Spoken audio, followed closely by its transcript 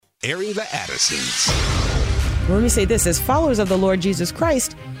Airing the Addisons. Let me say this, as followers of the Lord Jesus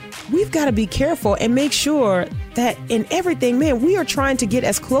Christ, we've got to be careful and make sure that in everything, man, we are trying to get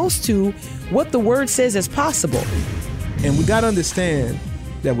as close to what the word says as possible. And we got to understand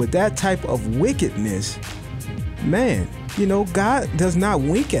that with that type of wickedness, man, God does not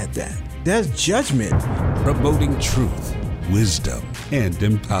wink at that. There's judgment. Promoting truth, wisdom, and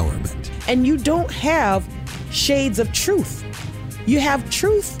empowerment. And you don't have shades of truth. You have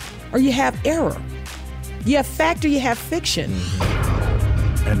truth or you have error. You have fact or you have fiction.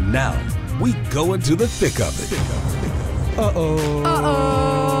 And now we go into the thick of it. Uh-oh.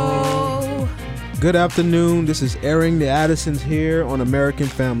 Good afternoon. This is Airing the Addisons here on American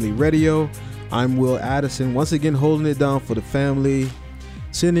Family Radio. I'm Will Addison, once again holding it down for the family,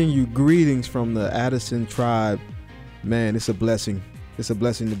 sending you greetings from the Addison tribe. Man, it's a blessing. It's a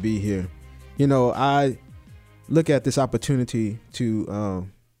blessing to be here. I look at this opportunity for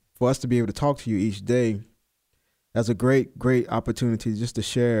us to be able to talk to you each day as a great opportunity just to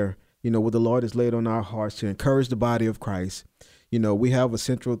share, what the Lord has laid on our hearts to encourage the body of Christ. We have a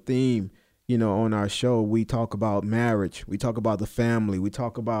central theme, on our show. We talk about marriage. We talk about the family. We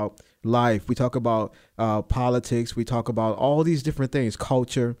talk about life. We talk about politics. We talk about all these different things,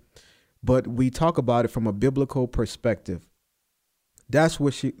 culture, but we talk about it from a biblical perspective. That's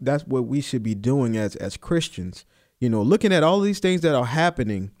what we should be doing as Christians, looking at all these things that are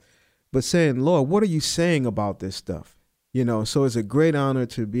happening, but saying, Lord, what are you saying about this stuff? So it's a great honor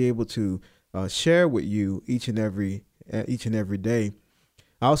to be able to share with you each and every day.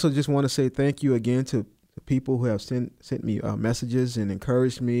 I also just want to say thank you again to the people who have sent me messages and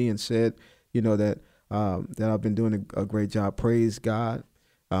encouraged me and said, that I've been doing a great job. Praise God.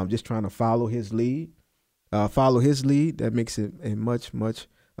 Just trying to follow His lead. That makes it much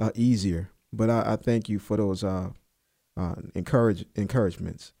easier. But I thank you for those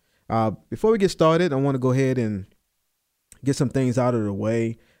encouragements. Before we get started, I want to go ahead and get some things out of the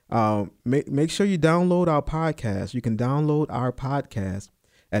way. Make sure you download our podcast. You can download our podcast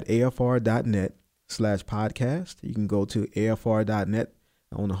at afr.net/podcast. You can go to afr.net.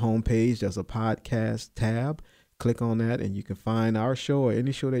 On the homepage, there's a podcast tab. Click on that and you can find our show or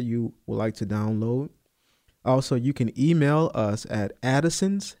any show that you would like to download. Also, you can email us at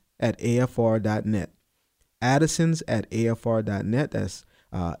addisons@afr.net. Addisons@afr.net. That's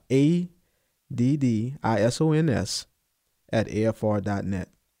ADDISONS@afr.net.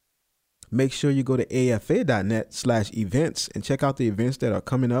 Make sure you go to afa.net/events and check out the events that are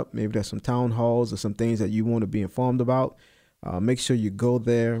coming up. Maybe there's some town halls or some things that you want to be informed about. Make sure you go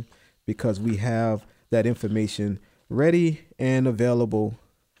there because we have that information ready and available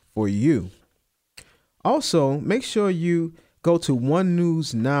for you. Also, make sure you go to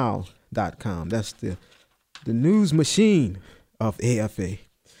onenewsnow.com. That's the news machine of AFA,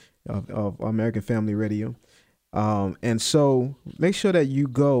 of American Family Radio. And so make sure that you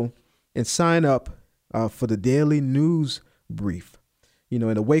go and sign up for the daily news brief.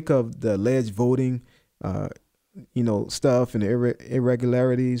 In the wake of the alleged voting, stuff and the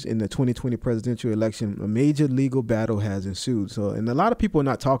irregularities in the 2020 presidential election, a major legal battle has ensued. And a lot of people are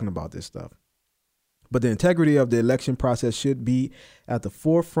not talking about this stuff. But the integrity of the election process should be at the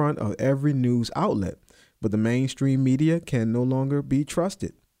forefront of every news outlet. But the mainstream media can no longer be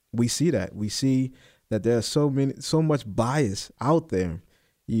trusted. We see that. We see that there's so much bias out there.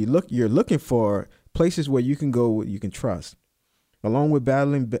 You're looking for places where you can go, you can trust. Along with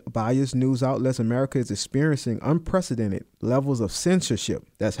battling biased news outlets, America is experiencing unprecedented levels of censorship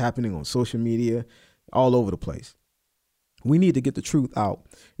that's happening on social media all over the place. We need to get the truth out.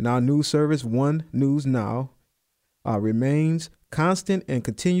 And our news service, One News Now, remains constant and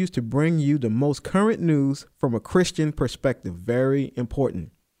continues to bring you the most current news from a Christian perspective. Very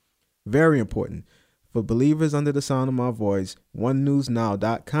important. Very important. For believers under the sound of my voice,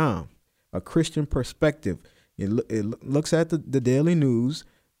 onenewsnow.com, a Christian perspective. It looks at the daily news,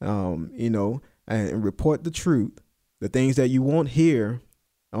 and report the truth, the things that you won't hear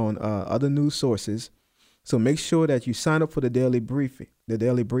on other news sources. So make sure that you sign up for the daily briefing. Go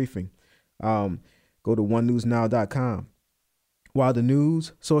to onenewsnow.com. While the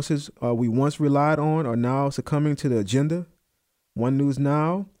news sources we once relied on are now succumbing to the agenda, One News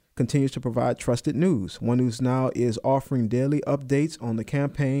Now continues to provide trusted news. One News Now is offering daily updates on the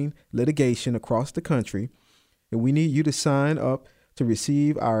campaign litigation across the country, and we need you to sign up to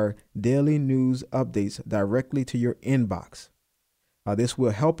receive our daily news updates directly to your inbox. This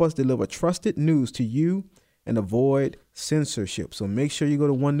will help us deliver trusted news to you and avoid censorship. So make sure you go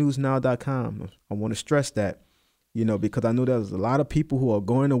to onenewsnow.com. I want to stress that, because I know there's a lot of people who are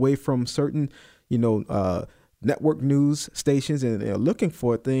going away from certain, network news stations and they're looking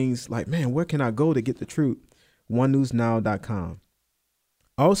for things like, man, where can I go to get the truth? OneNewsNow.com.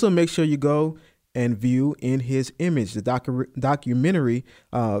 Also, make sure you go and view In His Image, the documentary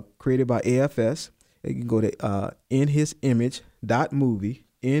created by AFS. You can go to inhisimage.movie,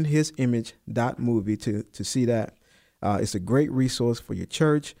 inhisimage.movie to see that. It's a great resource for your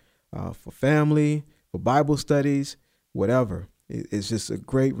church, for family, for Bible studies, whatever. It's just a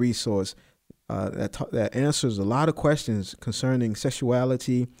great resource that answers a lot of questions concerning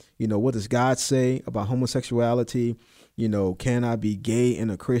sexuality. What does God say about homosexuality? Can I be gay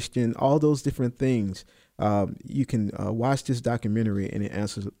and a Christian? All those different things. You can watch this documentary and it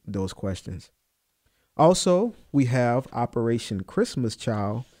answers those questions. Also, we have Operation Christmas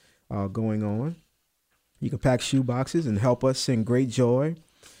Child going on. You can pack shoe boxes and help us sing great joy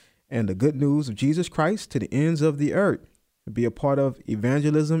and the good news of Jesus Christ to the ends of the earth. Be a part of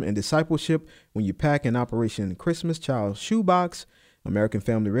evangelism and discipleship when you pack an Operation Christmas Child shoebox. American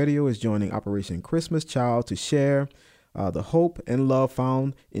Family Radio is joining Operation Christmas Child to share the hope and love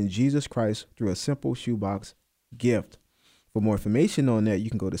found in Jesus Christ through a simple shoebox gift. For more information on that, you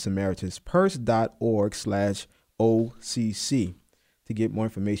can go to SamaritansPurse.org/OCC to get more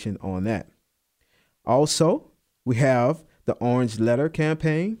information on that. Also, we have the Orange Letter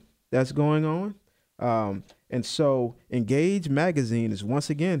campaign that's going on. And so Engage Magazine is once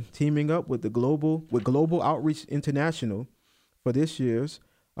again teaming up with Global Outreach International for this year's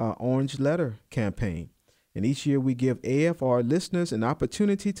Orange Letter campaign. And each year we give AFR listeners an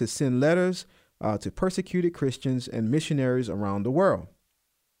opportunity to send letters to persecuted Christians and missionaries around the world.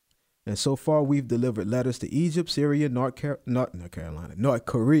 And so far we've delivered letters to Egypt, Syria, North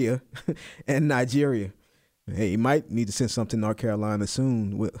Korea, and Nigeria. Hey, you might need to send something to North Carolina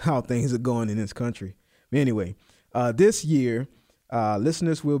soon with how things are going in this country. Anyway, this year,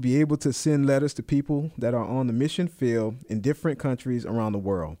 listeners will be able to send letters to people that are on the mission field in different countries around the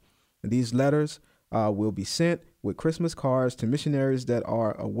world. And these letters will be sent with Christmas cards to missionaries that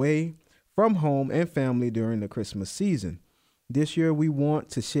are away from home and family during the Christmas season. This year, we want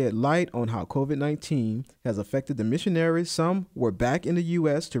to shed light on how COVID-19 has affected the missionaries. Some were back in the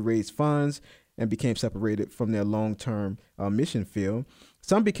U.S. to raise funds and became separated from their long-term mission field.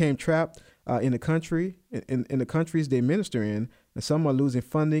 Some became trapped in the countries they minister in, and some are losing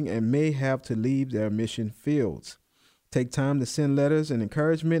funding and may have to leave their mission fields. Take time to send letters and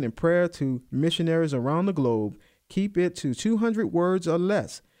encouragement and prayer to missionaries around the globe. Keep it to 200 words or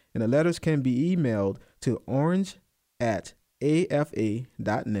less, and the letters can be emailed to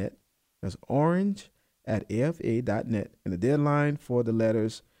orange@afa.net. That's orange@afa.net, and the deadline for the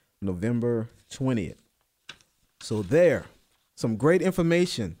letters, November 20th. So there, some great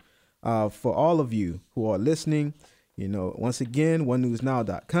information for all of you who are listening. Once again,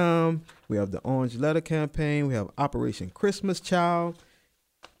 onenewsnow.com. We have the Orange Letter campaign. We have Operation Christmas Child.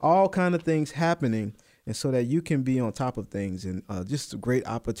 All kind of things happening, and so that you can be on top of things and just great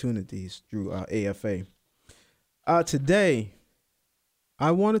opportunities through AFA. Today,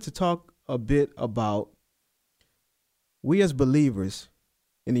 I wanted to talk a bit about we as believers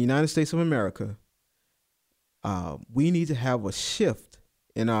in the United States of America. We need to have a shift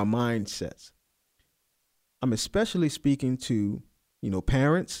in our mindsets. I'm especially speaking to,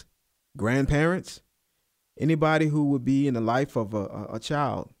 parents, grandparents, anybody who would be in the life of a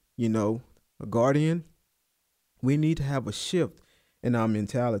child, a guardian. We need to have a shift in our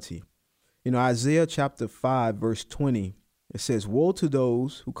mentality. Isaiah chapter 5, verse 20, it says, "Woe to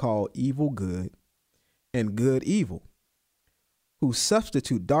those who call evil good and good evil, who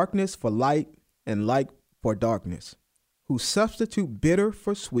substitute darkness for light and light for darkness, who substitute bitter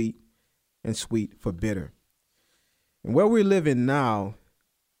for sweet and sweet for bitter." And where we're living now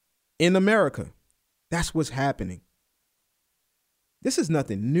in America, that's what's happening. This is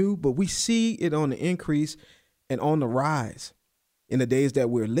nothing new, but we see it on the increase and on the rise in the days that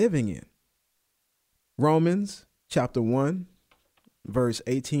we're living in. Romans chapter 1, verse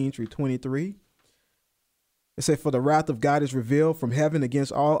 18 through 23. It says, "For the wrath of God is revealed from heaven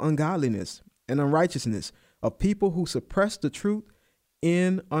against all ungodliness and unrighteousness of people who suppress the truth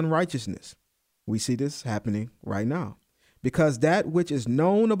in unrighteousness." We see this happening right now. "Because that which is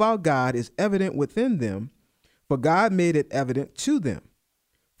known about God is evident within them, for God made it evident to them.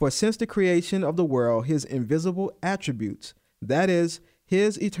 For since the creation of the world, his invisible attributes, that is,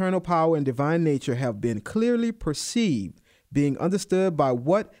 his eternal power and divine nature, have been clearly perceived, being understood by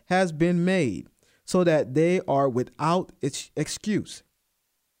what has been made, so that they are without excuse."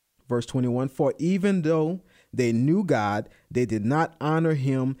 Verse 21, "For even though they knew God, they did not honor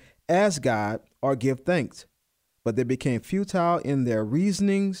him as God or give thanks, but they became futile in their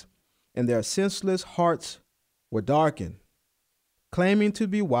reasonings, and their senseless hearts were darkened. Claiming to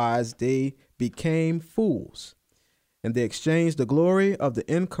be wise, they became fools, and they exchanged the glory of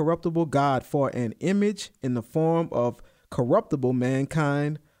the incorruptible God for an image in the form of corruptible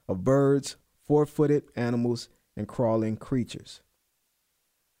mankind, of birds, four-footed animals, and crawling creatures.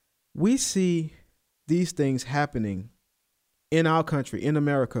 We see these things happening in our country, in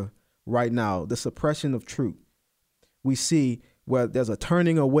America right now, the suppression of truth. We see where there's a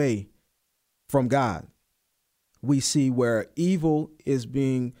turning away from God. We see where evil is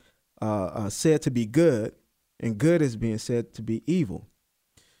being said to be good and good is being said to be evil.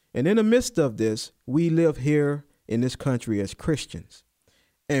 And in the midst of this, we live here in this country as Christians,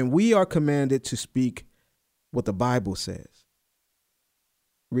 and we are commanded to speak what the Bible says.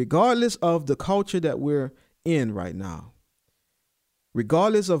 Regardless of the culture that we're in right now,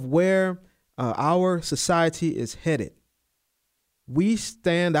 regardless of where our society is headed, we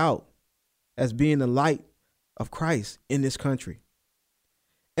stand out as being the light of Christ in this country.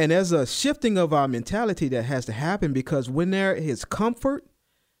 And there's a shifting of our mentality that has to happen, because when there is comfort,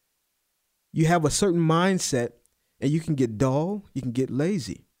 you have a certain mindset and you can get dull, you can get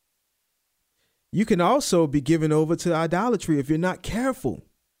lazy. You can also be given over to idolatry if you're not careful,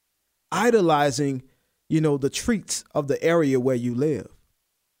 idolizing, the treats of the area where you live,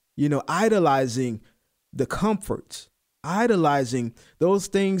 idolizing the comforts, idolizing those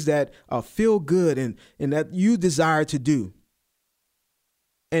things that feel good and that you desire to do.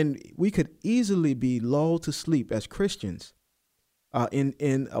 And we could easily be lulled to sleep as Christians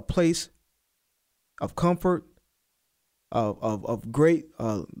in a place of comfort, of great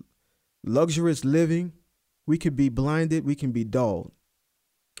luxurious living. We could be blinded, we can be dulled.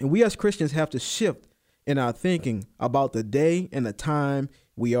 And we as Christians have to shift in our thinking about the day and the time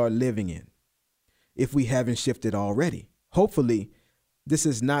we are living in, if we haven't shifted already. Hopefully, this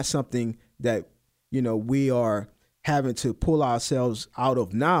is not something that, we are having to pull ourselves out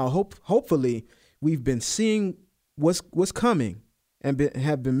of now. Hopefully, we've been seeing what's coming and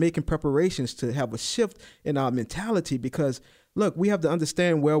have been making preparations to have a shift in our mentality, because, look, we have to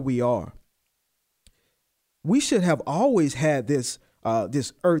understand where we are. We should have always had this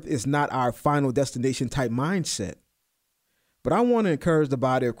earth is not our final destination type mindset. But I want to encourage the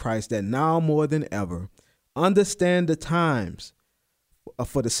body of Christ that now more than ever, understand the times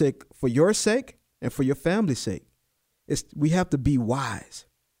for your sake and for your family's sake. We have to be wise.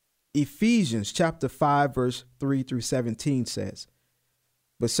 Ephesians chapter 5, verse 3 through 17 says,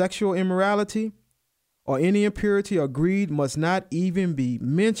 "But sexual immorality or any impurity or greed must not even be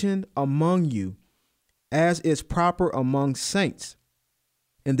mentioned among you, as is proper among saints.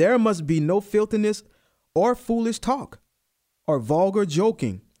 And there must be no filthiness or foolish talk or vulgar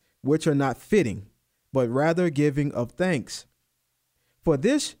joking, which are not fitting, but rather giving of thanks. For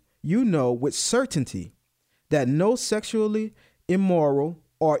this you know with certainty, that no sexually immoral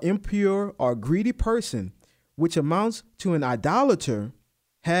or impure or greedy person, which amounts to an idolater,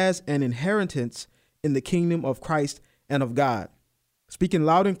 has an inheritance in the kingdom of Christ and of God." Speaking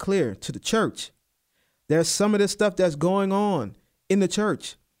loud and clear to the church, there's some of this stuff that's going on in the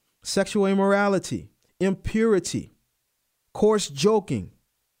church: sexual immorality, impurity, coarse joking,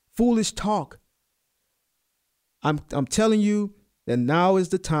 foolish talk. I'm telling you that now is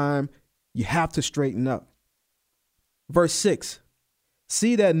the time you have to straighten up. Verse 6,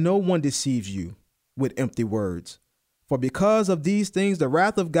 "See that no one deceives you with empty words, for because of these things the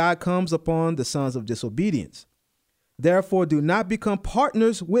wrath of God comes upon the sons of disobedience. Therefore do not become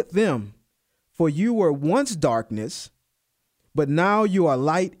partners with them, for you were once darkness, but now you are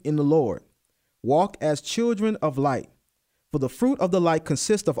light in the Lord. Walk as children of light, for the fruit of the light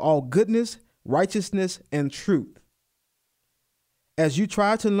consists of all goodness, righteousness, and truth. As you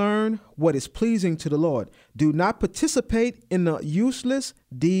try to learn what is pleasing to the Lord, do not participate in the useless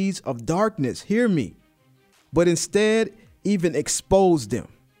deeds of darkness," hear me, "but instead even expose them."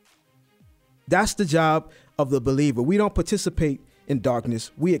 That's the job of the believer. We don't participate in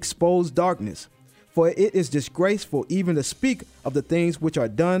darkness, we expose darkness. For it is disgraceful even to speak of the things which are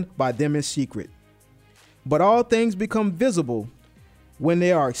done by them in secret. But all things become visible when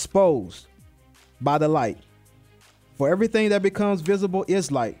they are exposed by the light. For everything that becomes visible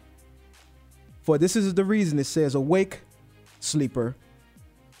is light. For this is the reason it says, "Awake, sleeper,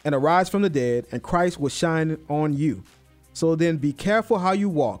 and arise from the dead, and Christ will shine on you. So then be careful how you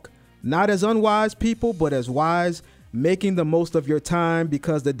walk, not as unwise people, but as wise, making the most of your time,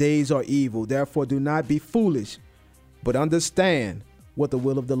 because the days are evil. Therefore do not be foolish, but understand what the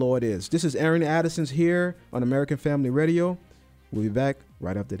will of the Lord is." This is Aaron Addison's here on American Family Radio. We'll be back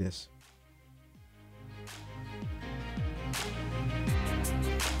right after this.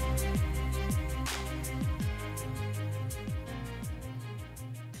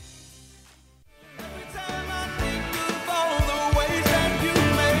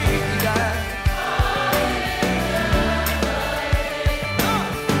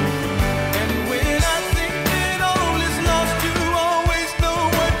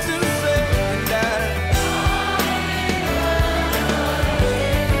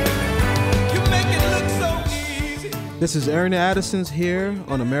 This is Aaron Addison's here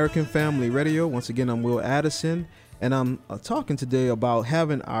on American Family Radio. Once again, I'm Will Addison, and I'm talking today about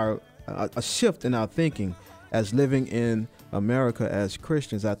having a shift in our thinking as living in America as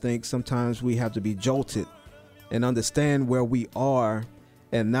Christians. I think sometimes we have to be jolted and understand where we are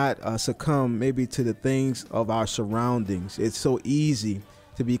and not succumb maybe to the things of our surroundings. It's so easy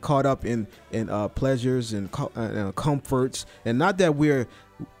to be caught up in pleasures and comforts, and not that we're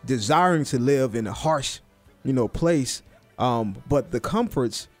desiring to live in a harsh place, but the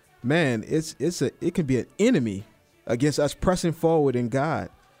comforts, man, it can be an enemy against us pressing forward in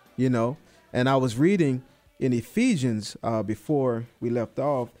God, And I was reading in Ephesians before we left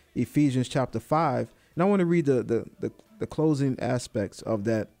off, Ephesians chapter 5, and I want to read the closing aspects of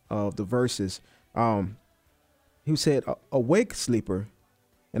that of the verses. He said, "Awake, sleeper,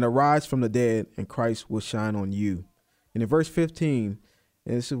 and arise from the dead, and Christ will shine on you." And in verse 15.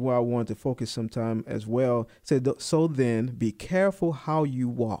 And this is where I want to focus sometime as well. It said, "So then, be careful how you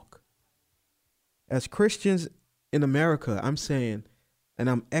walk." As Christians in America, I'm saying, and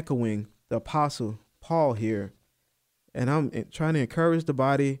I'm echoing the Apostle Paul here, and I'm trying to encourage the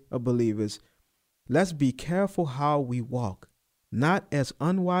body of believers. Let's be careful how we walk, not as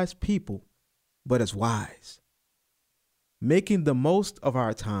unwise people, but as wise, making the most of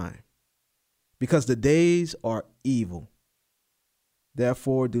our time, because the days are evil.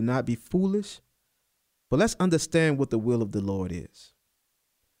 Therefore, do not be foolish, but let's understand what the will of the Lord is.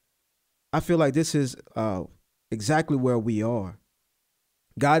 I feel like this is exactly where we are.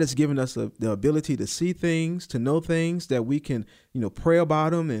 God has given us the ability to see things, to know things, that we can, pray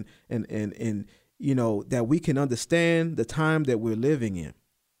about them, and that we can understand the time that we're living in.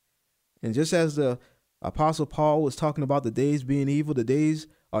 And just as the Apostle Paul was talking about the days being evil, the days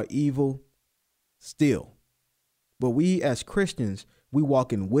are evil still. But we as Christians, we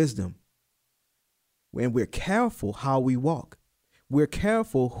walk in wisdom, and we're careful how we walk. We're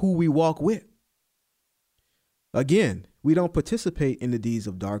careful who we walk with. Again, we don't participate in the deeds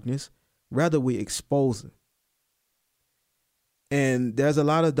of darkness. Rather, we expose them. And there's a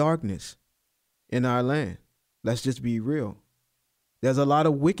lot of darkness in our land. Let's just be real. There's a lot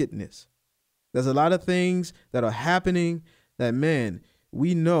of wickedness. There's a lot of things that are happening that, man,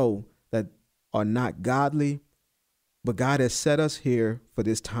 we know that are not godly. But God has set us here for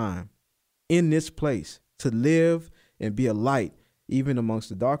this time, in this place, to live and be a light even amongst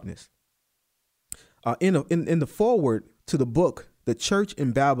the darkness. In the foreword to the book, The Church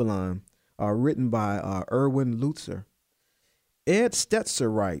in Babylon, written by Erwin Lutzer, Ed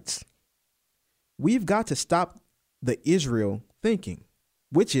Stetzer writes, "We've got to stop the Israel thinking,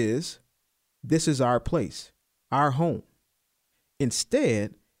 which is, this is our place, our home.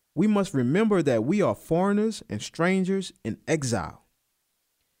 Instead, we must remember that we are foreigners and strangers in exile.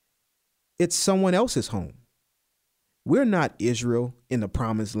 It's someone else's home. We're not Israel in the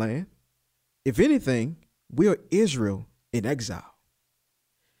promised land. If anything, we are Israel in exile."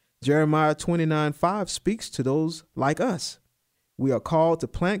 Jeremiah 29:5 speaks to those like us. We are called to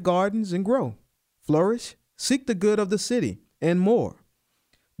plant gardens and grow, flourish, seek the good of the city, and more.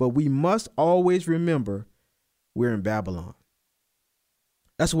 But we must always remember we're in Babylon.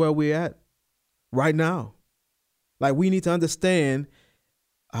 That's where we're at right now. Like, we need to understand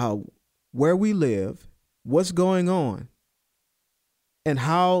where we live, what's going on, and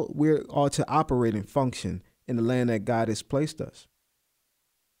how we are to operate and function in the land that God has placed us.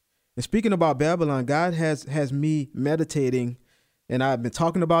 And speaking about Babylon, God has me meditating, and I've been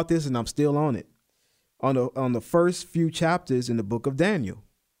talking about this, and I'm still on it, on the first few chapters in the book of Daniel.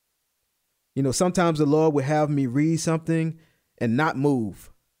 Sometimes the Lord will have me read something and not move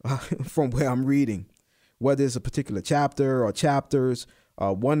from where I'm reading, whether it's a particular chapter or chapters,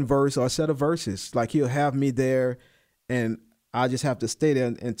 one verse or a set of verses. Like, he'll have me there, and I just have to stay there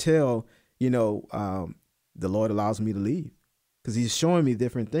until, the Lord allows me to leave, because he's showing me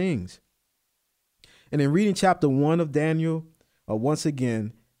different things. And in reading chapter 1 of Daniel, once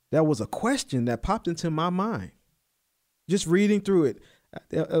again, there was a question that popped into my mind. Just reading through it,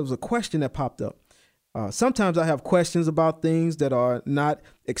 there was a question that popped up. Sometimes I have questions about things that are not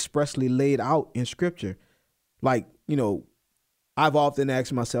expressly laid out in Scripture. Like, I've often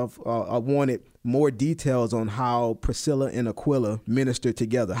asked myself, I wanted more details on how Priscilla and Aquila ministered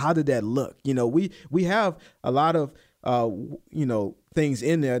together. How did that look? We have a lot of, things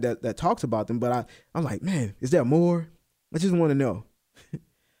in there that talks about them, but I'm like, man, is there more? I just want to know.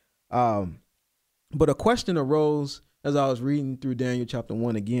 But a question arose as I was reading through Daniel chapter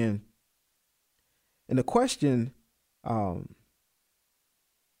 1 again. And the question, I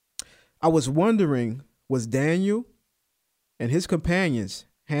was wondering, was Daniel and his companions,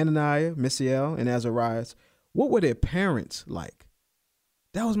 Hananiah, Mishael, and Azariah, what were their parents like?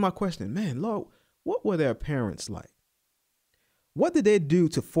 That was my question. Man, Lord, what were their parents like? What did they do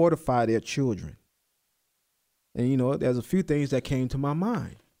to fortify their children? And, you know, there's a few things that came to my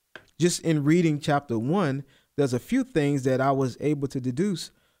mind. Just in reading chapter 1, there's a few things that I was able to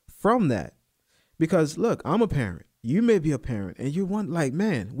deduce from that. Because, look, I'm a parent. You may be a parent. And you want, like,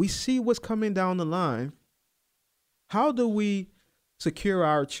 man, we see what's coming down the line. How do we secure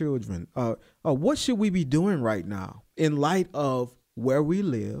our children? What should we be doing right now in light of where we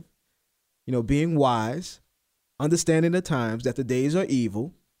live? You know, being wise, understanding the times, that the days are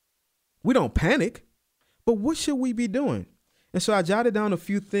evil. We don't panic, but what should we be doing? And so I jotted down a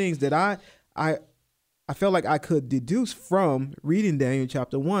few things that I felt like I could deduce from reading Daniel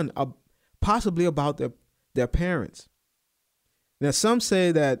chapter 1, possibly about their parents. Now, some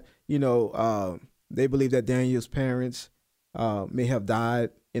say that, you know, they believe that Daniel's parents may have died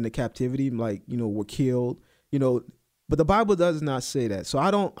in the captivity, like, you know, were killed, you know, but the Bible does not say that. So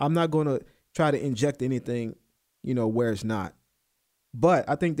I'm not going to try to inject anything, you know, where it's not. But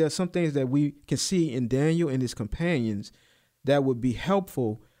I think there's some things that we can see in Daniel and his companions that would be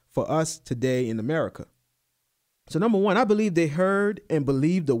helpful for us today in America. So number one, I believe they heard and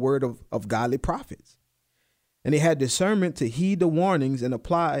believed the word of godly prophets. And they had discernment to heed the warnings and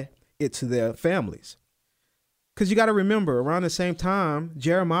apply it to their families. Because you got to remember, around the same time,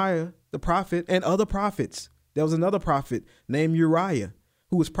 Jeremiah, the prophet, and other prophets, there was another prophet named Uriah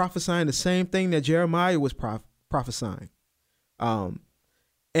who was prophesying the same thing that Jeremiah was prophesying.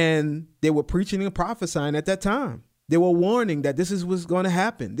 And they were preaching and prophesying at that time. They were warning that this is what's going to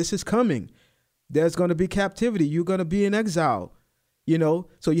happen. This is coming. There's going to be captivity. You're going to be in exile, you know.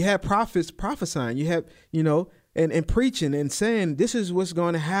 So you had prophets prophesying. You have, you know, and preaching and saying this is what's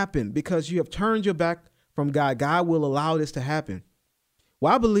going to happen because you have turned your back from God. God will allow this to happen.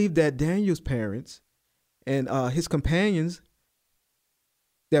 Well, I believe that Daniel's parents and his companions,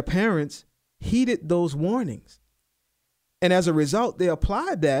 their parents, heeded those warnings. And as a result, they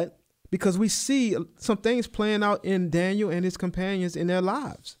applied that because we see some things playing out in Daniel and his companions in their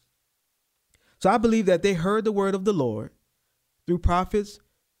lives. So I believe that they heard the word of the Lord through prophets,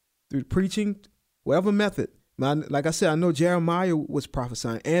 through preaching, whatever method. Like I said, I know Jeremiah was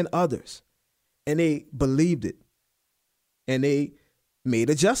prophesying and others, and they believed it. And they made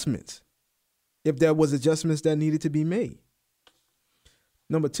adjustments if there was adjustments that needed to be made.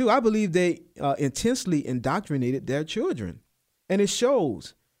 Number two, I believe they intensely indoctrinated their children. And it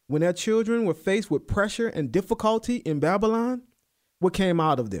shows when their children were faced with pressure and difficulty in Babylon, what came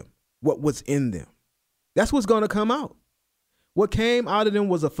out of them, what was in them. That's what's going to come out. What came out of them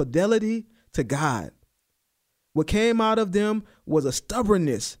was a fidelity to God. What came out of them was a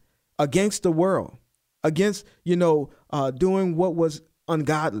stubbornness against the world, against, doing what was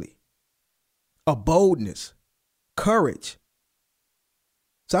ungodly, a boldness, courage.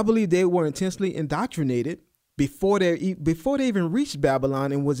 So I believe they were intensely indoctrinated before they even reached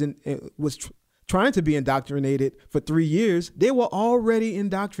Babylon and was trying to be indoctrinated for 3 years. They were already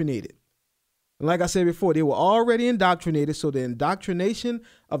indoctrinated. And like I said before, they were already indoctrinated. So the indoctrination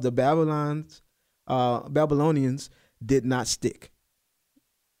of the Babylonians did not stick.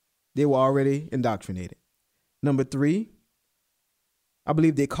 They were already indoctrinated. Number three, I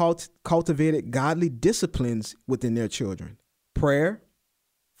believe they cultivated godly disciplines within their children. Prayer,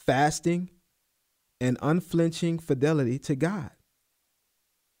 fasting, and unflinching fidelity to God.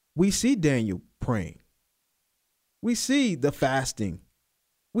 We see Daniel praying. We see the fasting.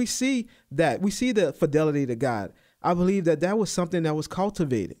 We see that. We see the fidelity to God. I believe that was something that was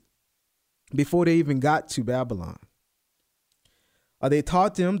cultivated before they even got to Babylon. They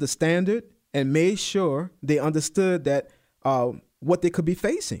taught them the standard and made sure they understood that what they could be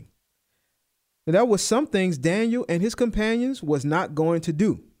facing. And there were some things Daniel and his companions was not going to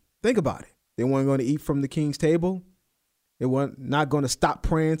do. Think about it. They weren't going to eat from the king's table. They were not going to stop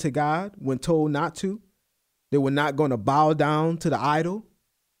praying to God when told not to. They were not going to bow down to the idol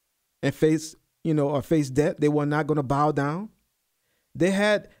and face death. They were not going to bow down. They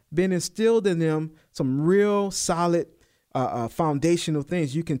had been instilled in them some real solid foundational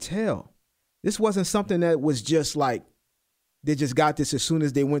things. You can tell this wasn't something that was just like they just got this as soon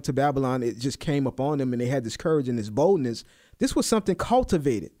as they went to Babylon. It just came upon them and they had this courage and this boldness. This was something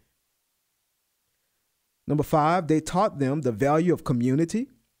cultivated. Number five, they taught them the value of community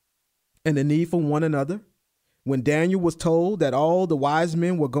and the need for one another. When Daniel was told that all the wise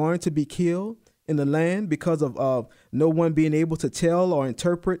men were going to be killed in the land because of no one being able to tell or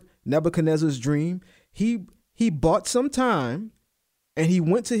interpret Nebuchadnezzar's dream, he bought some time and he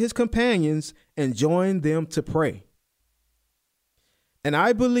went to his companions and joined them to pray. And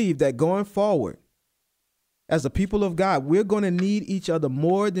I believe that going forward, as the people of God, we're going to need each other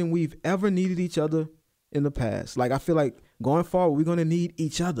more than we've ever needed each other in the past. Like, I feel like going forward, we're going to need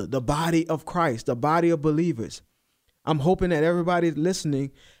each other, the body of Christ, the body of believers. I'm hoping that everybody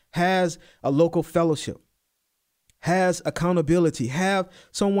listening has a local fellowship, has accountability, have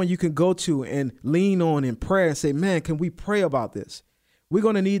someone you can go to and lean on in prayer and say, man, can we pray about this? We're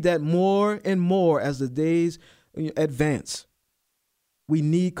going to need that more and more as the days advance. We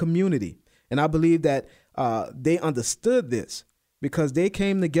need community. And I believe that they understood this because they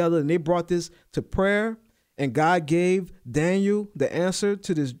came together and they brought this to prayer, and God gave Daniel the answer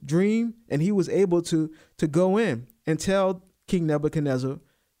to this dream, and he was able to go in and tell King Nebuchadnezzar,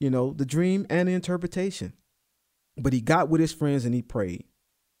 the dream and the interpretation. But he got with his friends and he prayed.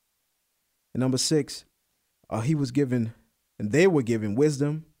 And number 6, he was given, and they were given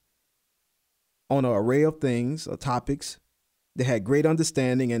wisdom on an array of things or topics. They had great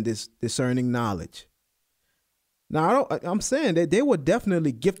understanding and discerning knowledge. Now, I'm saying that they were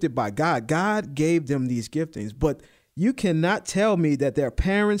definitely gifted by God. God gave them these giftings, but you cannot tell me that their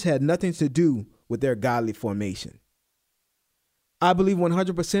parents had nothing to do with their godly formation. I believe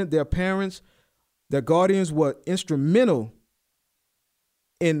 100% their parents, their guardians, were instrumental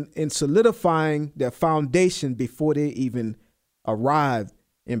in solidifying their foundation before they even arrived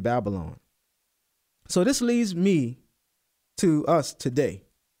in Babylon. So this leads me to us today,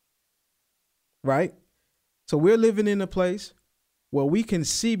 right? So we're living in a place where we can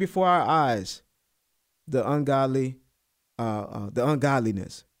see before our eyes the ungodliness. I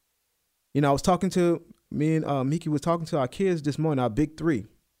was talking to me and Miki was talking to our kids this morning, our big 3,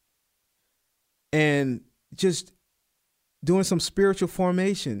 and just doing some spiritual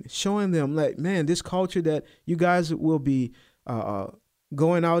formation, showing them like, man, this culture that you guys will be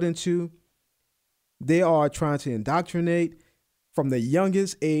going out into, they are trying to indoctrinate from the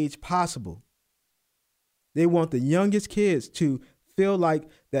youngest age possible. They want the youngest kids to feel like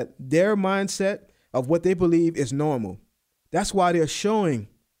that their mindset of what they believe is normal. That's why they're showing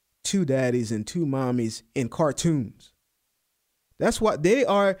 2 daddies and 2 mommies in cartoons. That's what they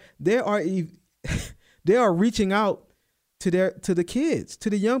are reaching out to the kids, to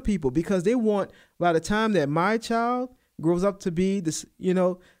the young people, because they want, by the time that my child grows up to be this,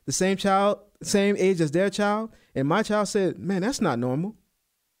 the same age as their child, and my child said, man, that's not normal.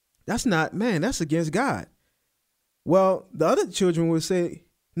 That's against God. Well, the other children will say,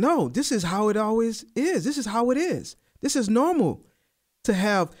 no, this is how it always is. This is how it is. This is normal to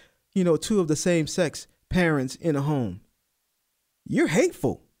have, 2 of the same sex parents in a home. You're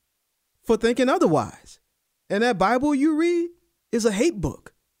hateful for thinking otherwise. And that Bible you read is a hate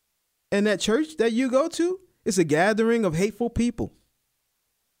book. And that church that you go to is a gathering of hateful people.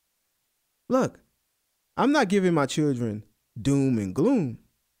 Look, I'm not giving my children doom and gloom.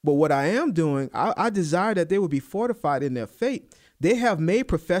 But what I am doing, I desire that they will be fortified in their faith. They have made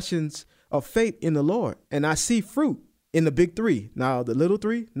professions of faith in the Lord, and I see fruit in the big 3. Now, the little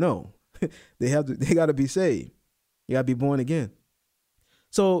 3, no, they got to be saved. You got to be born again.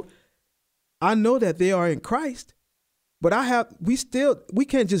 So I know that they are in Christ, but we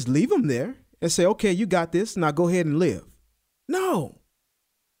can't just leave them there and say, okay, you got this, now go ahead and live. No,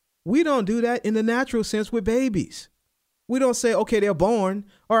 we don't do that in the natural sense with babies. We don't say, okay, they're born.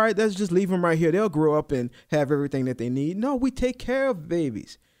 All right, let's just leave them right here. They'll grow up and have everything that they need. No, we take care of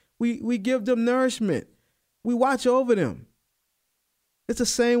babies. We give them nourishment. We watch over them. It's the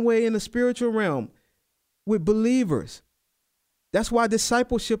same way in the spiritual realm with believers. That's why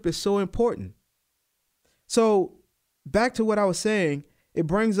discipleship is so important. So back to what I was saying, it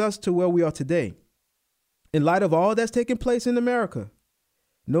brings us to where we are today. In light of all that's taking place in America,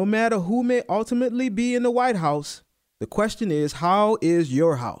 no matter who may ultimately be in the White House, the question is, how is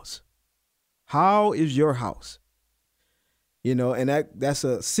your house? How is your house? And that's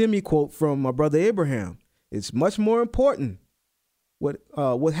a semi-quote from my brother Abraham. It's much more important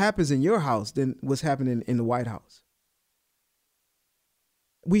what happens in your house than what's happening in the White House.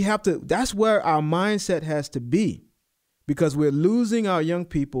 That's where our mindset has to be, because we're losing our young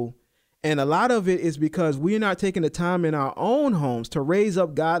people. And a lot of it is because we're not taking the time in our own homes to raise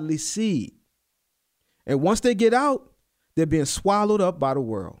up godly seed. And once they get out, they're being swallowed up by the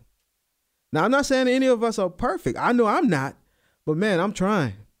world. Now, I'm not saying any of us are perfect. I know I'm not, but man, I'm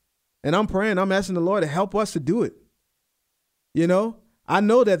trying and I'm praying. I'm asking the Lord to help us to do it. I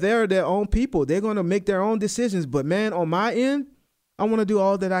know that they're their own people. They're going to make their own decisions. But man, on my end, I want to do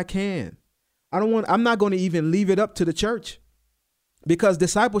all that I can. I'm not going to even leave it up to the church, because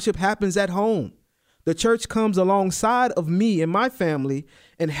discipleship happens at home. The church comes alongside of me and my family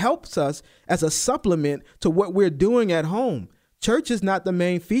and helps us as a supplement to what we're doing at home Church is not the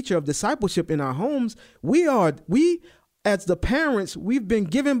main feature of discipleship in our homes. We, as the parents, we've been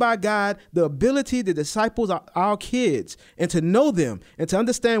given by God the ability to disciple our kids and to know them and to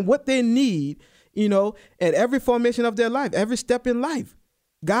understand what they need, at every formation of their life, every step in life.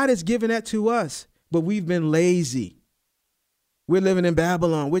 God has given that to us, but we've been lazy. We're living in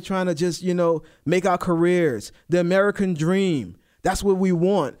Babylon. We're trying to just, make our careers, the American dream. That's what we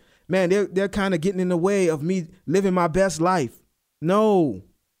want. Man, they're kind of getting in the way of me living my best life. No,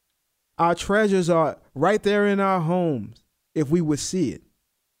 our treasures are right there in our homes. If we would see it,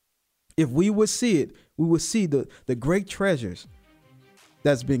 we would see the great treasures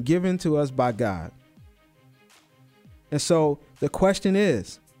that's been given to us by God. And so the question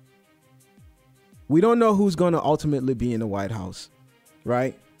is, we don't know who's going to ultimately be in the White House,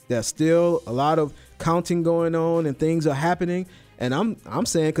 right? There's still a lot of counting going on and things are happening. And I'm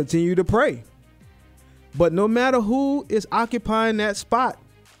saying continue to pray. But no matter who is occupying that spot,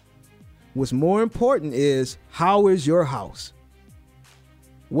 what's more important is, how is your house?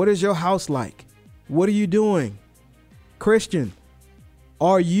 What is your house like? What are you doing? Christian,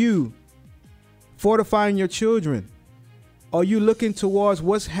 are you fortifying your children? Are you looking towards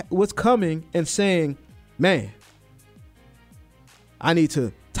what's coming and saying, man, I need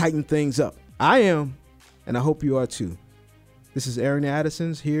to tighten things up? I am, and I hope you are too. This is Aaron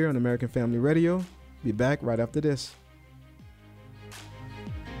Addison's here on American Family Radio. Be back right after this.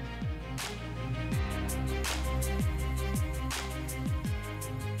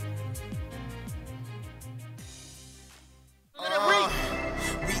 We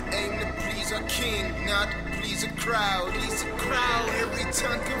aim to please our king, not please a crowd. Please a crowd. Every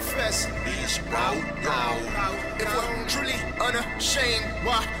tongue confess. He's bow down. If we're truly unashamed,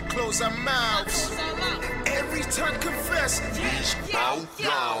 why close our mouths? Every tongue confess. He's bow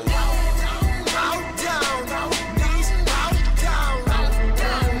down. Bow down. Knees bow down.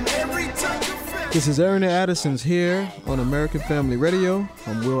 Every tongue confess. This is Aaron Addison's here on American Family Radio.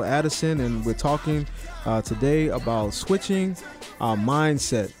 I'm Will Addison, and we're talking today about switching our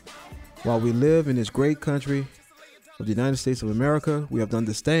mindset. While we live in this great country of the United States of America, we have to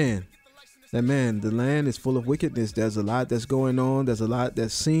understand that, man, the land is full of wickedness. There's a lot that's going on. There's a lot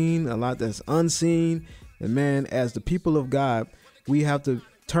that's seen, a lot that's unseen. And, man, as the people of God, we have to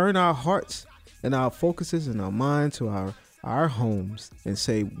turn our hearts and our focuses and our mind to our homes and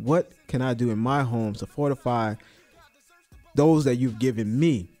say, what can I do in my homes to fortify those that you've given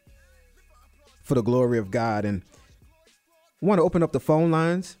me for the glory of God? And I want to open up the phone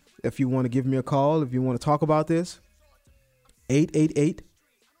lines. If you want to give me a call, if you want to talk about this,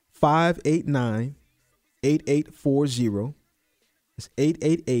 888-589-8840. It's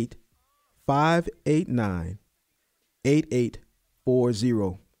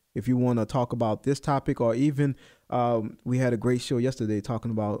 888-589-8840. If you want to talk about this topic, or even we had a great show yesterday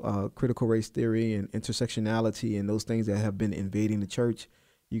talking about critical race theory and intersectionality and those things that have been invading the church,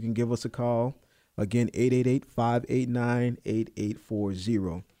 you can give us a call. Again,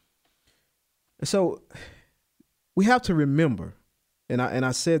 888-589-8840. So we have to remember, and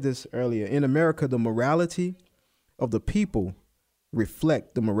I said this earlier, in America, the morality of the people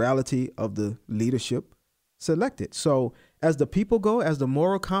reflect the morality of the leadership selected. So as the people go, as the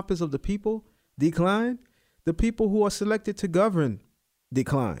moral compass of the people decline, the people who are selected to govern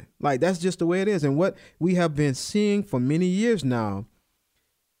decline. Like, that's just the way it is. And what we have been seeing for many years now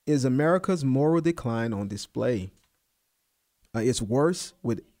is America's moral decline on display. It's worse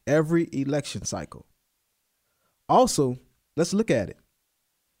with every election cycle. Also, let's look at it.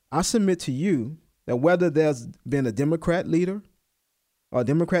 I submit to you that whether there's been a Democrat leader or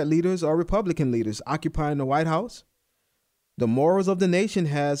Democrat leaders or Republican leaders occupying the White House, the morals of the nation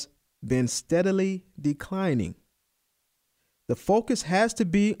has been steadily declining. The focus has to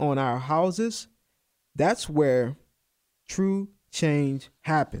be on our houses. That's where true change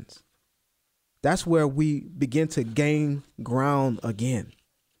happens. That's where we begin to gain ground again.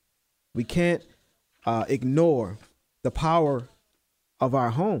 We can't ignore the power of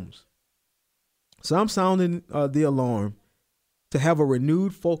our homes. So I'm sounding the alarm to have a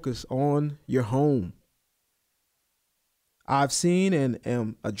renewed focus on your home. I've seen and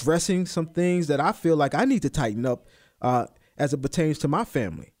am addressing some things that I feel like I need to tighten up as it pertains to my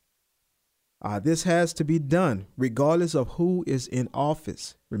family. This has to be done regardless of who is in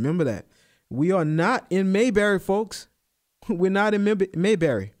office. Remember that. We are not in Mayberry, folks. We're not in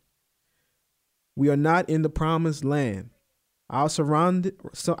Mayberry. We are not in the promised land. Our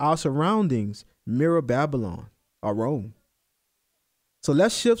surroundings mirror Babylon or Rome. So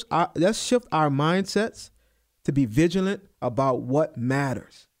let's shift our mindsets to be vigilant about what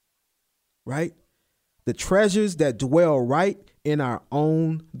matters, right? the treasures that dwell right in our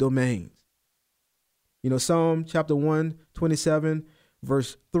own domains. Psalm chapter 127,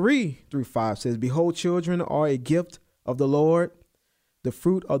 verse 3-5 says, "Behold, children are a gift of the Lord. The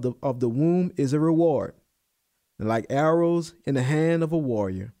fruit of the womb is a reward. And like arrows in the hand of a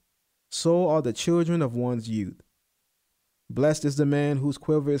warrior, so are the children of one's youth. Blessed is the man whose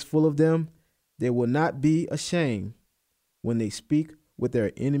quiver is full of them. They will not be ashamed when they speak with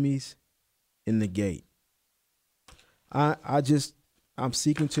their enemies in the gate." I'm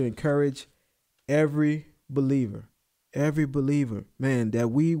seeking to encourage every believer, man, that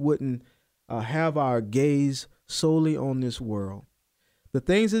we wouldn't have our gaze solely on this world. The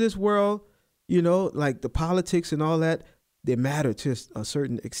things of this world, like the politics and all that, they matter to a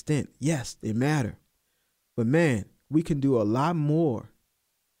certain extent. Yes, they matter. But man, we can do a lot more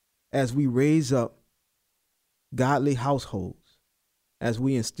as we raise up godly households, as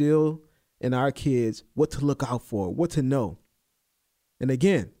we instill in our kids what to look out for, what to know. And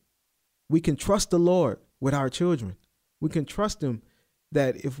again, we can trust the Lord with our children. We can trust him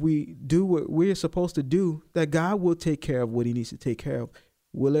that if we do what we're supposed to do, that God will take care of what he needs to take care of.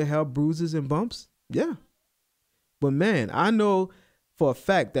 Will it have bruises and bumps? Yeah. But man, I know for a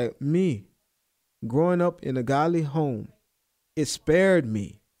fact that me growing up in a godly home, it spared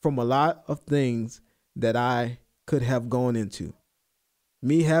me from a lot of things that I could have gone into.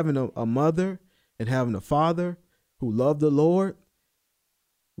 Me having a mother and having a father who loved the Lord,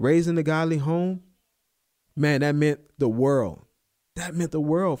 raising a godly home, man, that meant the world. That meant the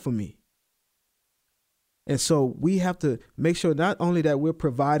world for me. And so we have to make sure not only that we're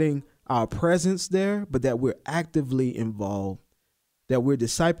providing our presence there, but that we're actively involved, that we're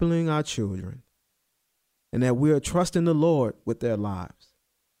discipling our children, and that we're trusting the Lord with their lives.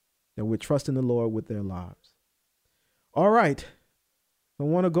 All right. I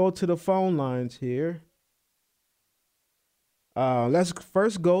want to go to the phone lines here. Let's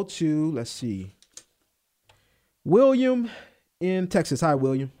first go to, let's see, William in Texas. Hi,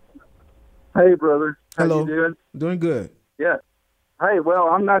 William. Hey, brother. How Hello. you doing? Doing good. Yeah. Hey, well,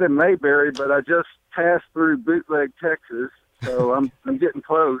 I'm not in Mayberry, but I just passed through Bootleg, Texas, so I'm getting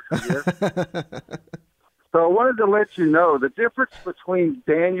close, I guess. So I wanted to let you know the difference between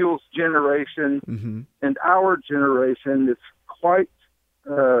Daniel's generation and our generation is quite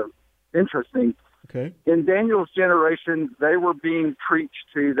interesting. Okay. In Daniel's generation, they were being preached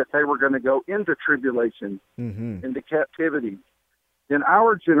to that they were going to go into tribulation, into captivity. In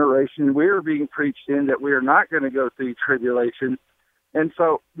our generation, we are being preached in that we are not going to go through tribulation. And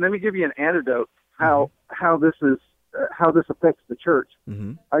so let me give you an anecdote how this affects the church.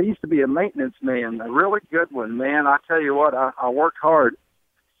 I used to be a maintenance man, a really good one, man. I tell you what, I worked hard.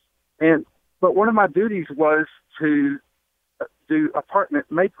 But one of my duties was to do apartment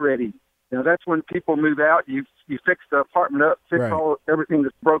make ready. That's when people move out. You fix the apartment up, fix everything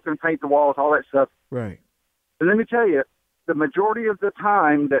that's broken, paint the walls, all that stuff. Right. And let me tell you, the majority of the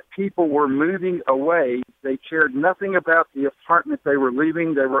time that people were moving away, they cared nothing about the apartment they were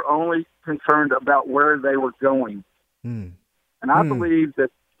leaving. They were only concerned about where they were going. And I believe that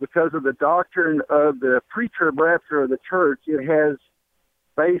because of the doctrine of the pre-trib rapture of the church, it has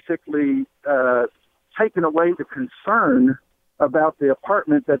basically taken away the concern about the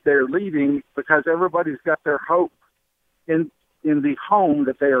apartment that they're leaving, because everybody's got their hope in the home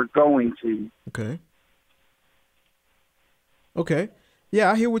that they are going to. Okay. Yeah,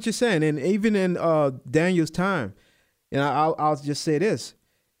 I hear what you're saying. And even in Daniel's time, and I'll just say this,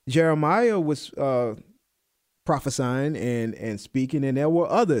 Jeremiah was prophesying and speaking, and there were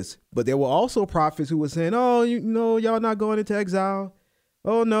others, but there were also prophets who were saying, oh, y'all not going into exile.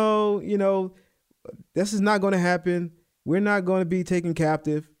 Oh, no, this is not going to happen. We're not going to be taken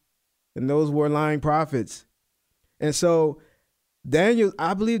captive. And those were lying prophets. And so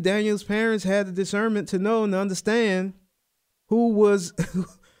I believe Daniel's parents had the discernment to know and understand who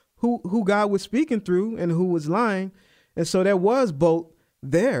God was speaking through and who was lying. And so there was both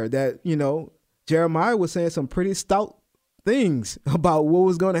there that, Jeremiah was saying some pretty stout things about what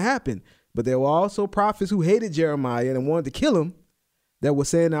was going to happen. But there were also prophets who hated Jeremiah and wanted to kill him that were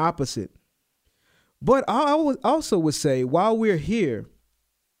saying the opposite. But I also would say, while we're here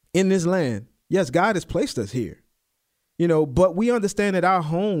in this land, yes, God has placed us here, but we understand that our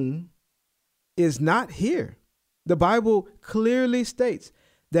home is not here. The Bible clearly states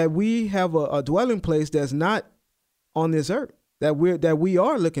that we have a dwelling place that's not on this earth, that we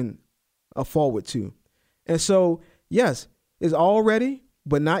are looking forward to. And so, yes, it's already,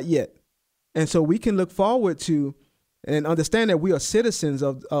 but not yet. And so we can look forward to and understand that we are citizens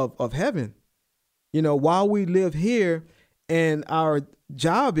of heaven, while we live here, and our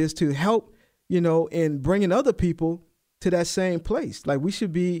job is to help, and bringing other people to that same place. Like, we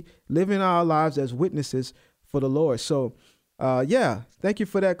should be living our lives as witnesses for the Lord. So, thank you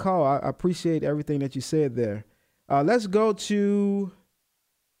for that call. I appreciate everything that you said there. Let's go to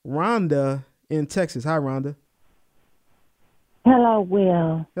Rhonda in Texas. Hi, Rhonda. Hello,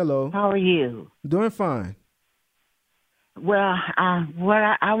 Will. Hello. How are you? Doing fine. Well,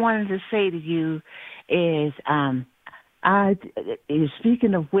 what I wanted to say to you is,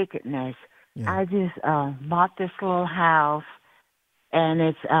 speaking of wickedness, I just bought this little house, and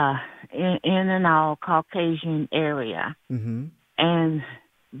it's in an all Caucasian area, and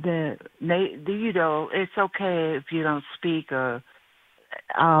it's okay if you don't speak or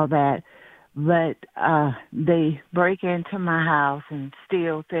all that, but they break into my house and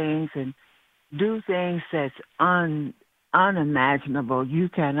steal things and do things that's unimaginable.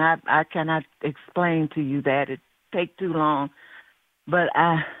 I cannot explain to you that. It take too long. But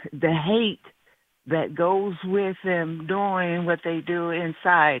the hate that goes with them doing what they do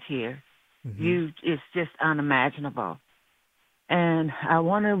inside here, it's just unimaginable. And I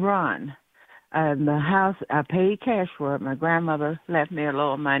want to run. The house, I paid cash for it. My grandmother left me a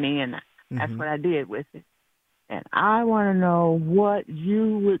little money, and that's what I did with it. And I want to know what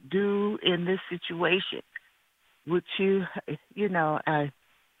you would do in this situation. Would you,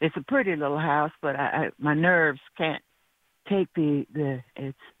 it's a pretty little house, but my nerves can't take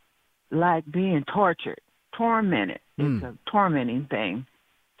it's like being tormented. It's a tormenting thing.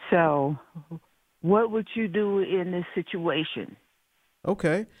 So what would you do in this situation?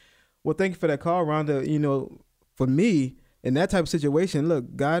 Okay. Well, thank you for that call, Rhonda. For me, in that type of situation,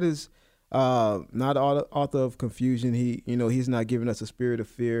 look, God is not the author of confusion. He's not giving us a spirit of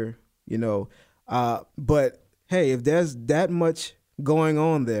fear, but hey, if there's that much going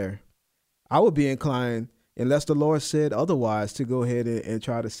on there, I would be inclined, unless the Lord said otherwise, to go ahead and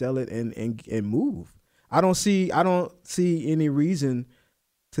try to sell it and move. I don't see any reason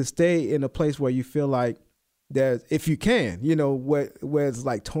to stay in a place where you feel like there's, if you can, where it's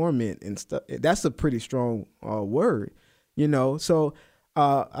like torment and stuff. That's a pretty strong word, So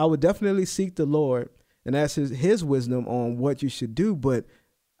I would definitely seek the Lord and ask his wisdom on what you should do. But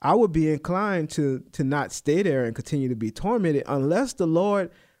I would be inclined to not stay there and continue to be tormented unless the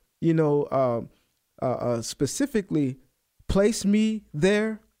Lord, specifically place me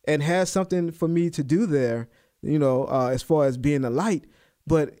there and has something for me to do there, as far as being a light.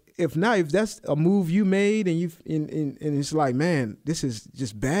 But if not, if that's a move you made and and it's like, man, this is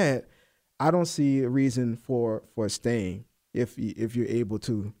just bad, I don't see a reason for staying if you're able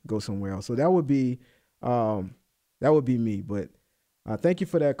to go somewhere else. So that would be me. But thank you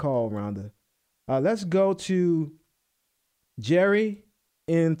for that call, Rhonda. Let's go to Jerry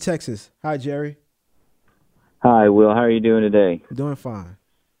in Texas. Hi, Jerry. Hi, Will. How are you doing today? Doing fine.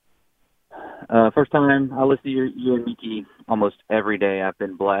 First time I listen to you and Mickey almost every day. I've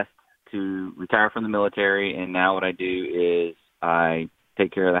been blessed to retire from the military, and now what I do is I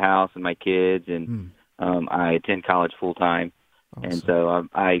take care of the house and my kids, and I attend college full time. Awesome. And so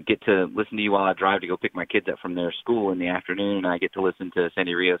I get to listen to you while I drive to go pick my kids up from their school in the afternoon, and I get to listen to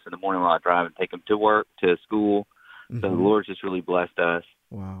Sandy Rios in the morning while I drive and take them to work, to school. So the Lord's just really blessed us.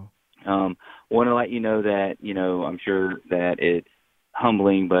 Wow. Want to let you know that, I'm sure that it's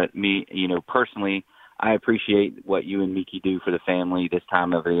humbling, but me, personally, I appreciate what you and Miki do for the family this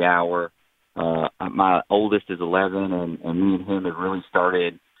time of the hour. My oldest is 11, and me and him have really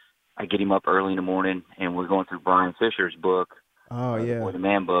started. I get him up early in the morning, and we're going through Brian Fisher's book, or the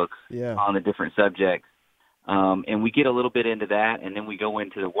Man Books, on the different subjects. And we get a little bit into that, and then we go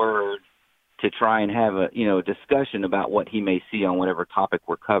into the Word to try and have a discussion about what he may see on whatever topic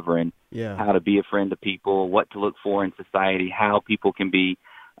we're covering, how to be a friend to people, what to look for in society, how people can be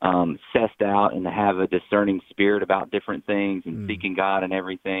sussed out and to have a discerning spirit about different things and seeking God and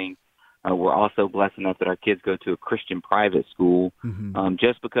everything. We're also blessed enough that our kids go to a Christian private school,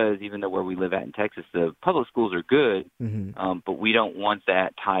 just because even though where we live at in Texas, the public schools are good, but we don't want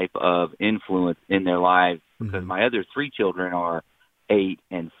that type of influence in their lives because my other three children are 8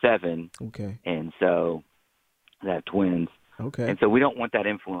 and 7. Okay. And so they have twins. Okay. And so we don't want that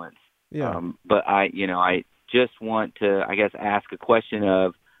influence. Yeah. But I just want to, ask a question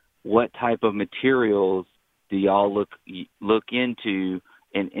of what type of materials do y'all look into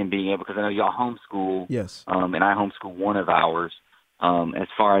in being able, because I know y'all homeschool. Yes. And I homeschool one of ours, as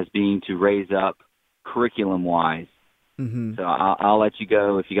far as being to raise up curriculum-wise. So I'll let you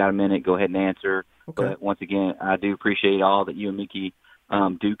go. If you got a minute, go ahead and answer. Okay. But once again, I do appreciate all that you and Mickey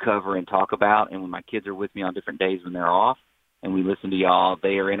do cover and talk about. And when my kids are with me on different days when they're off and we listen to y'all,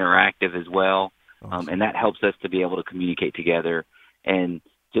 they are interactive as well. Awesome. And that helps us to be able to communicate together. And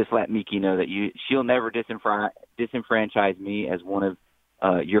just let Miki know that she'll never disenfranchise me as one of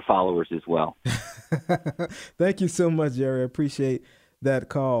your followers as well. Thank you so much, Jerry. I appreciate that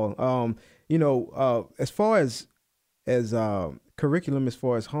call. As far as curriculum, as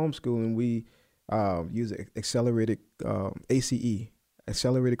far as homeschooling, we use accelerated ACE,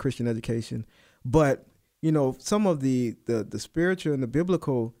 accelerated Christian education. But some of the spiritual and the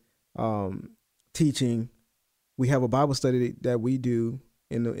biblical teaching, we have a Bible study that we do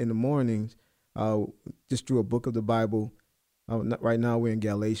in the mornings, just through a book of the Bible. Right now we're in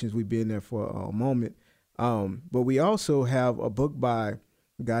Galatians. We've been there for a moment. But we also have a book by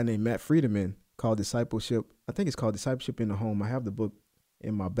a guy named Matt Friedman called Discipleship. I think it's called Discipleship in the Home. I have the book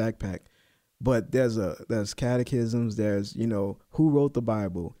in my backpack. But there's catechisms, there's, who wrote the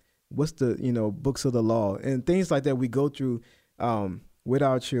Bible, what's the, books of the law, and things like that we go through with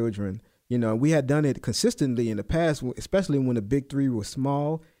our children. We had done it consistently in the past, especially when the big three was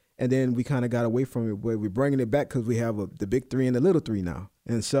small. And then we kind of got away from it, where we're bringing it back because we have the big three and the little three now.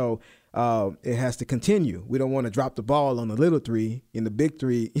 And so it has to continue. We don't want to drop the ball on the little three, and the big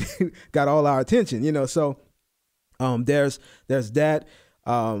three got all our attention, So there's that.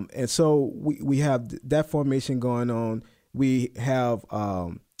 And so we have that formation going on. We have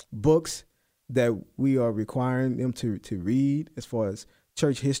books that we are requiring them to read as far as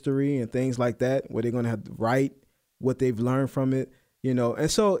church history and things like that, where they're going to have to write what they've learned from it. And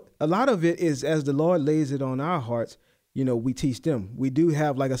so a lot of it is as the Lord lays it on our hearts, we teach them. We do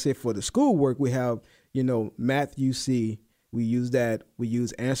have, like I said, for the schoolwork, we have, Matthew C. We use that. We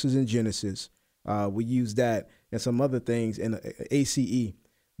use Answers in Genesis. We use that and some other things in ACE.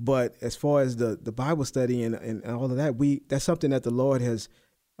 But as far as the Bible study and all of that, that's something that the Lord has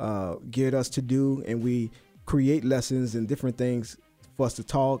geared us to do. And we create lessons and different things for us to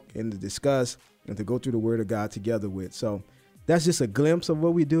talk and to discuss and to go through the Word of God together with. So that's just a glimpse of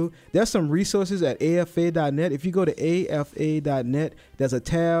what we do. There's some resources at afa.net. If you go to afa.net, there's a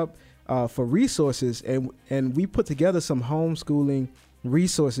tab for resources, and we put together some homeschooling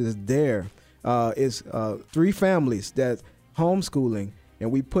resources there. It's 3 families that's homeschooling,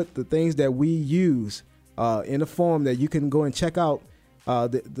 and we put the things that we use in a form that you can go and check out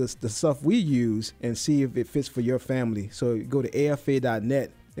the stuff we use and see if it fits for your family. So you go to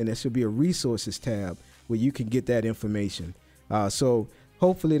afa.net, and there should be a resources tab where you can get that information. So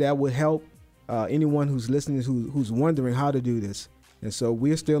hopefully that would help anyone who's listening, who's wondering how to do this. And so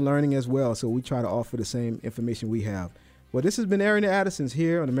we're still learning as well. So we try to offer the same information we have. Well, this has been Aaron Addison's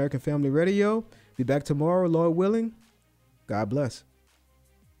here on American Family Radio. Be back tomorrow, Lord willing. God bless.